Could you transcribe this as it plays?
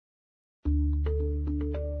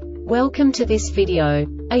Welcome to this video.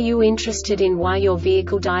 Are you interested in why your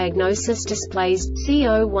vehicle diagnosis displays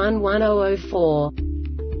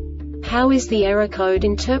C0110-04? How is the error code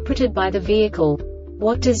interpreted by the vehicle?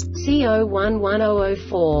 What does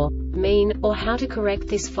C0110-04 mean, or how to correct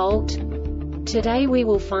this fault? Today we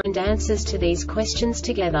will find answers to these questions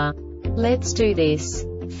together. Let's do this.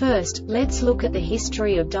 First, let's look at the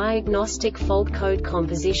history of diagnostic fault code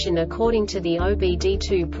composition according to the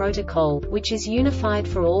OBD2 protocol, which is unified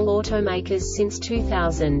for all automakers since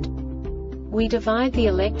 2000. We divide the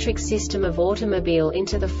electric system of automobile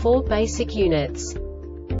into the four basic units: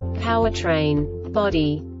 powertrain,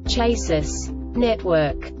 body, chassis,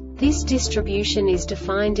 network. This distribution is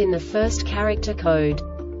defined in the first character code.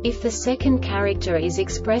 If the second character is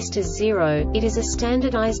expressed as 0, it is a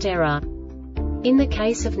standardized error. In the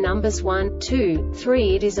case of numbers 1, 2,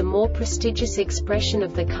 3, it is a more prestigious expression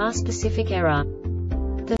of the car-specific error.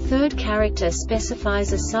 The third character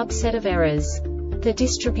specifies a subset of errors. The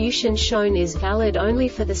distribution shown is valid only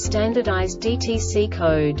for the standardized DTC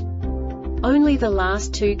code. Only the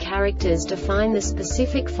last two characters define the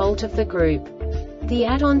specific fault of the group. The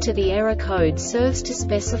add-on to the error code serves to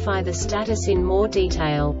specify the status in more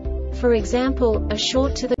detail. For example, a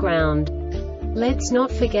short to the ground. Let's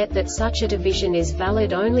not forget that such a division is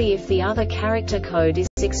valid only if the other character code is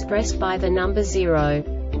expressed by the number 0.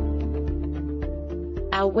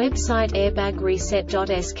 Our website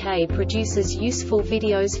airbagreset.sk produces useful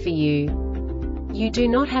videos for you. You do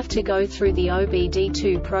not have to go through the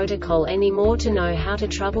OBD2 protocol anymore to know how to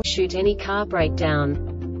troubleshoot any car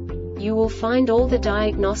breakdown. You will find all the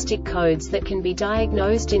diagnostic codes that can be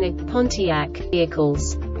diagnosed in a Pontiac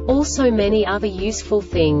vehicles. Also many other useful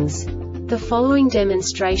things. The following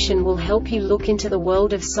demonstration will help you look into the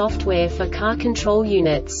world of software for car control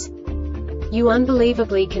units. You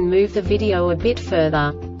unbelievably can move the video a bit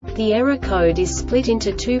further. The error code is split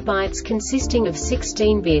into 2 bytes consisting of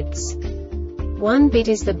 16 bits. 1 bit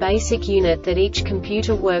is the basic unit that each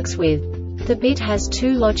computer works with. The bit has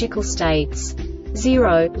 2 logical states: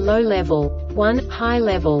 0, low level, 1, high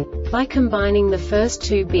level. By combining the first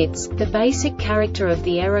 2 bits, the basic character of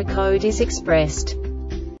the error code is expressed.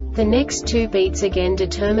 The next 2 beats again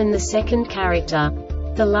determine the second character.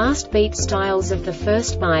 The last beat styles of the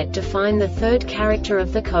first byte define the third character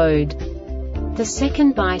of the code. The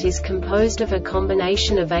second byte is composed of a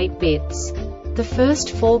combination of 8 bits. The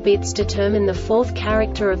first 4 bits determine the fourth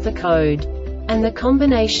character of the code. And the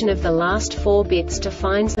combination of the last 4 bits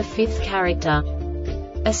defines the fifth character.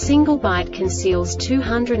 A single byte conceals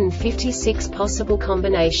 256 possible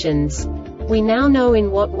combinations. We now know in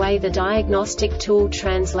what way the diagnostic tool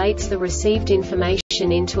translates the received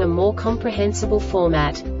information into a more comprehensible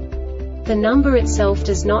format. The number itself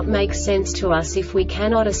does not make sense to us if we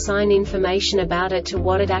cannot assign information about it to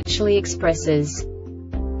what it actually expresses.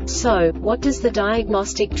 So, what does the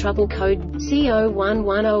Diagnostic Trouble Code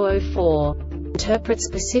C0110-04 interpret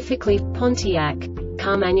specifically for Pontiac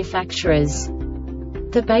car manufacturers?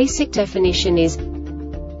 The basic definition is: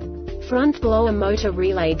 front blower motor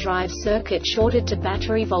relay drive circuit shorted to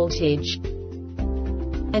battery voltage.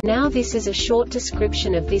 And now this is a short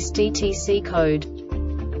description of this DTC code.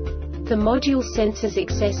 The module senses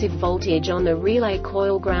excessive voltage on the relay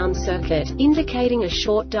coil ground circuit, indicating a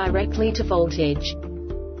short directly to voltage.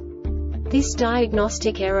 This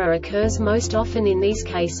diagnostic error occurs most often in these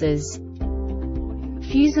cases: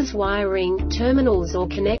 fuses wiring, terminals or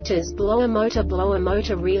connectors, blower motor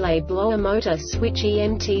relay, blower motor switch,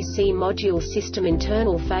 EMTC module system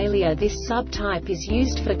internal failure. This subtype is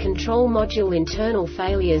used for control module internal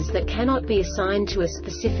failures that cannot be assigned to a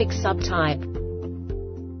specific subtype.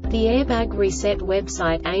 The Airbag Reset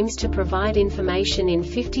website aims to provide information in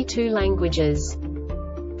 52 languages.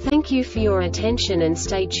 Thank you for your attention and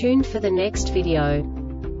stay tuned for the next video.